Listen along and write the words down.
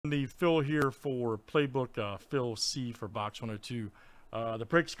The fill here for Playbook, fill C for box 102. The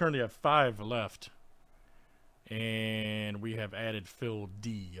breaks currently have 5 left, and we have added fill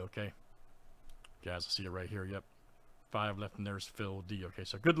D. Okay, guys, I see it right here. Yep, 5 left, and there's fill D. Okay,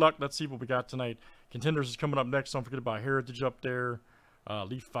 so good luck. Let's see what we got tonight. Contenders is coming up next. Don't forget about Heritage up there.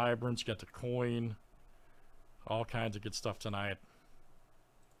 Leaf Vibrance. You got the coin. All kinds of good stuff tonight.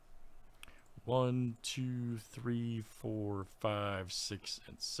 1, 2, 3, 4, 5, 6,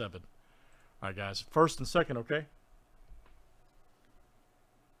 and 7. All right, guys. First and second, okay?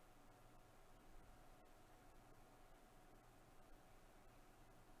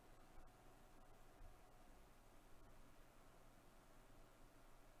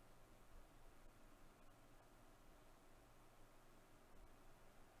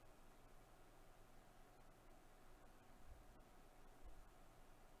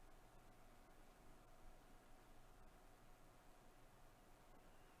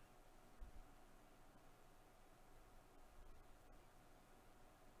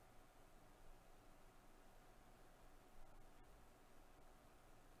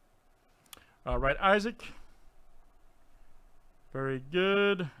 All right, Isaac. Very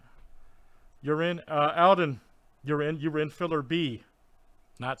good. You're in. Alden, you're in. You were in filler B,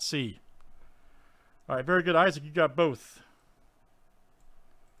 not C. All right, very good, Isaac. You got both.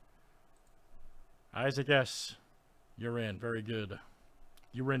 Isaac S, you're in. Very good.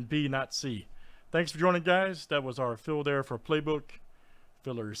 You were in B, not C. Thanks for joining, guys. That was our fill there for Playbook.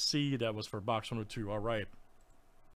 Filler C, that was for box 102. All right.